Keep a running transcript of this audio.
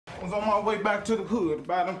I was on my way back to the hood,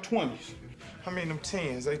 buy them 20s. I mean them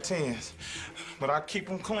 10s, they 10s. But I keep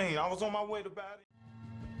them clean. I was on my way to buy it.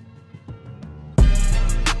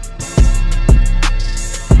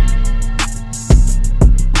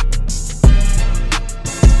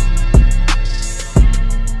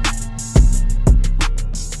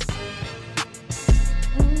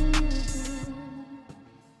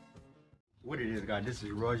 What it is, guys, this is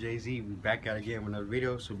RoyalJZ. We back out again with another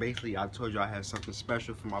video. So basically I told you I had something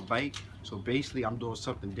special for my bike. So basically I'm doing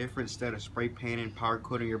something different. Instead of spray painting, powder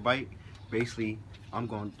coating your bike, basically I'm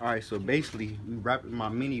going, alright, so basically we wrapping my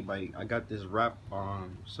mini bike. I got this wrap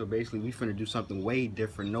so basically we finna do something way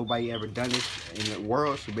different. Nobody ever done this in the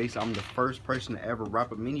world. So basically I'm the first person to ever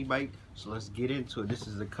wrap a mini bike. So let's get into it. This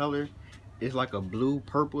is the color. It's like a blue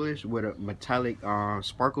purplish with a metallic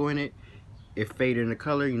sparkle in it. It faded in the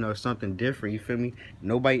color, you know, something different, you feel me?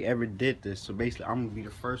 Nobody ever did this. So basically I'm gonna be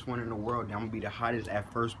the first one in the world. I'm gonna be the hottest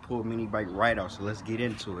at first pull mini bike ride out. So let's get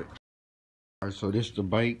into it. Alright, so this is the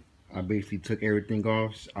bike. I basically took everything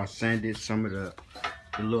off. I sanded some of the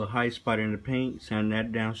little high spot in the paint, sanded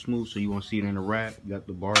that down smooth so you won't see it in the wrap. You got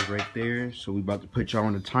the bars right there. So we about to put y'all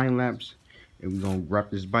on the time lapse and we're gonna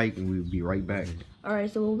wrap this bike and we'll be right back.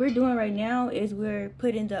 Alright, so what we're doing right now is we're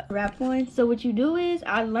putting the wrap on. So what you do is,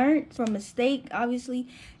 I learned from mistake, obviously,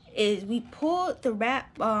 is we pulled the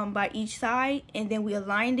wrap by each side and then we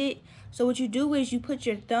aligned it. So what you do is you put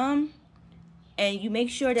your thumb and you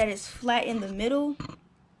make sure that it's flat in the middle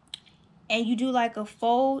and you do like a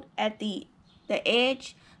fold at the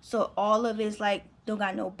edge so all of it's like don't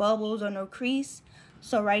got no bubbles or no crease.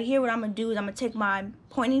 So right here what I'm gonna do is I'm gonna take my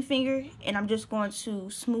pointing finger and I'm just going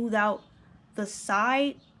to smooth out the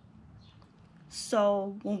side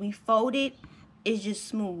so when we fold it, it's just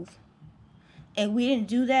smooth. And we didn't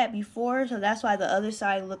do that before, so that's why the other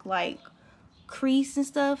side looked like crease and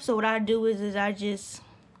stuff. So what I do is I just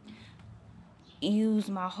use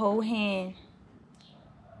my whole hand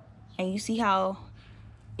and you see how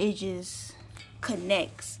it just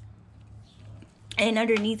connects. And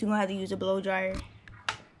underneath we're gonna have to use a blow dryer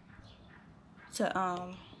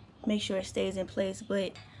to make sure it stays in place.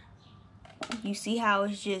 But you see how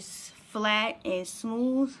it's just flat and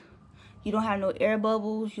smooth. You don't have no air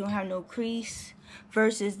bubbles, you don't have no crease,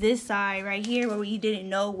 versus this side right here where you didn't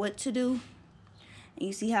know what to do. And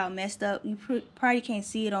you see how it messed up. You probably can't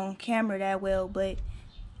see it on camera that well, but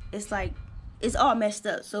it's like it's all messed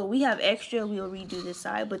up. So we have extra, we'll redo this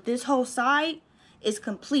side, but this whole side is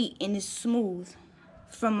complete and it's smooth.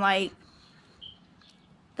 From like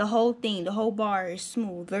the whole thing, the whole bar is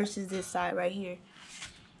smooth versus this side right here.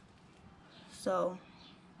 So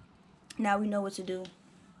now we know what to do.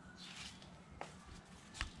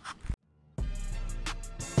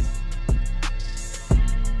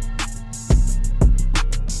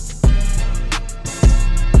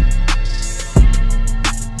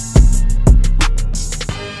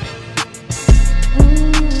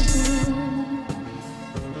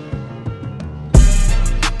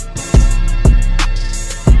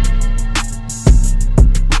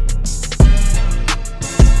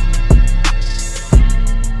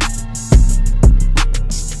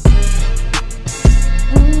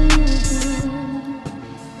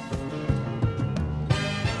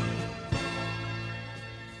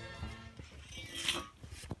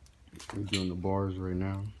 We're doing the bars right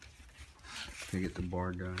now to get the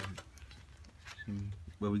bar done.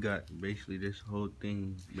 But we got basically this whole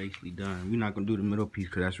thing basically done. We're not gonna do the middle piece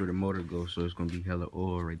because that's where the motor goes, so it's gonna be hella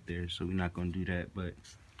oil right there. So we're not gonna do that. But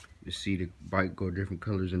you see the bike go different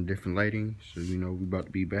colors and different lighting, so you know we about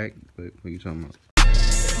to be back. But what are you talking about?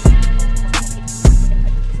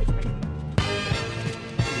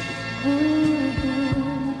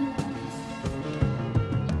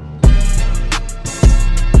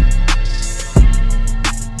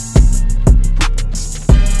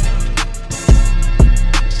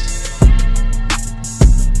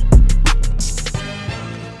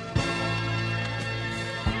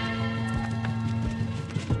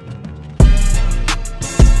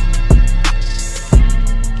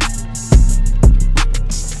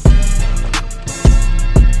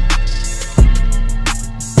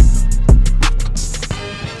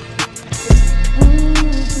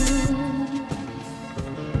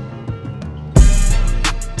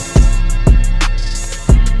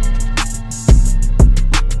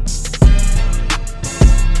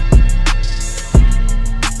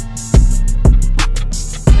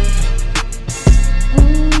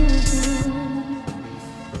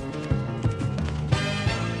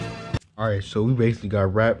 Alright, so we basically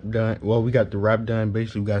got wrap done. Well, we got the wrap done.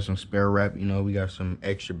 Basically, we got some spare wrap. You know, we got some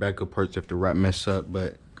extra backup parts if the wrap mess up.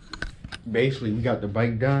 But basically, we got the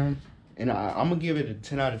bike done. And I'm gonna give it a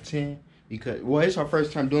 10 out of 10 because, well, it's our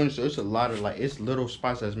first time doing it, so it's a lot of like, it's little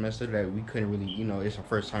spots that's messed up that we couldn't really, you know, it's our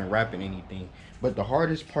first time wrapping anything. But the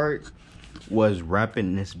hardest part was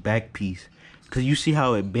wrapping this back piece, cause you see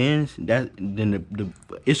how it bends. That then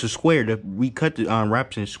it's a square. We cut the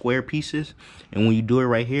wraps in square pieces, and when you do it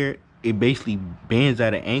right here, it basically bends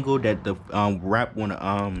at an angle that the wrap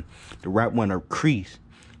wanna crease.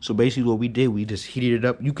 So basically, what we did, we just heated it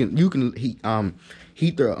up. You can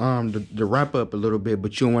heat the wrap up a little bit,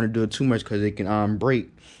 but you don't want to do it too much because it can break.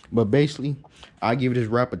 But basically, I give this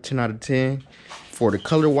wrap a 10 out of 10. For the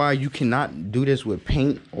color wise, you cannot do this with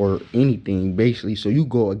paint or anything, basically. So you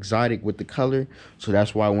go exotic with the color. So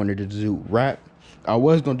that's why I wanted to do wrap. I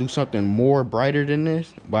was gonna do something more brighter than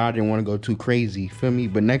this, but I didn't want to go too crazy, feel me?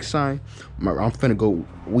 But next time, we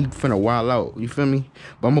finna wild out, you feel me?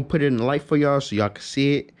 But I'm gonna put it in the light for y'all so y'all can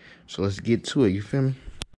see it. So let's get to it, you feel me?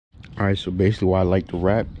 All right, so basically why I like the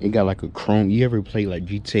wrap, it got like a chrome. You ever play like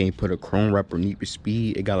GTA and put a chrome wrap or Need for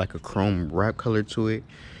Speed? It got like a chrome wrap color to it.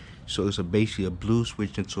 So it's basically a blue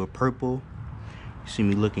switched into a purple. You see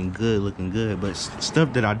me looking good. But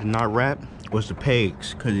stuff that I did not wrap was the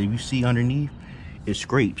pegs, because if you see underneath, it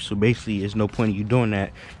scrapes. So basically, there's no point in you doing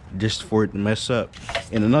that just for it to mess up.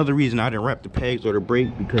 And another reason I didn't wrap the pegs or the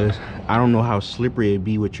brake, because I don't know how slippery it'd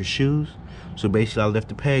be with your shoes. So basically, I left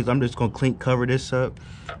the pegs. I'm just gonna cover this up,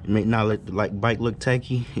 and not let the bike look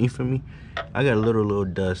tacky. You feel me? I got a little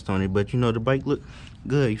dust on it, but you know the bike look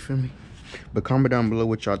good. You feel me? But comment down below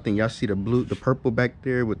what y'all think. Y'all see the purple back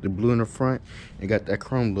there with the blue in the front? It got that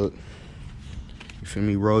chrome look. You feel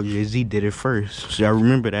me? RoyalJZ did it first, so y'all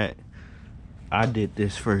remember that. I did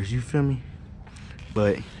this first, you feel me?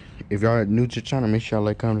 But if y'all are new to the channel, make sure y'all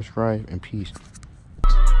like, comment, subscribe, and peace.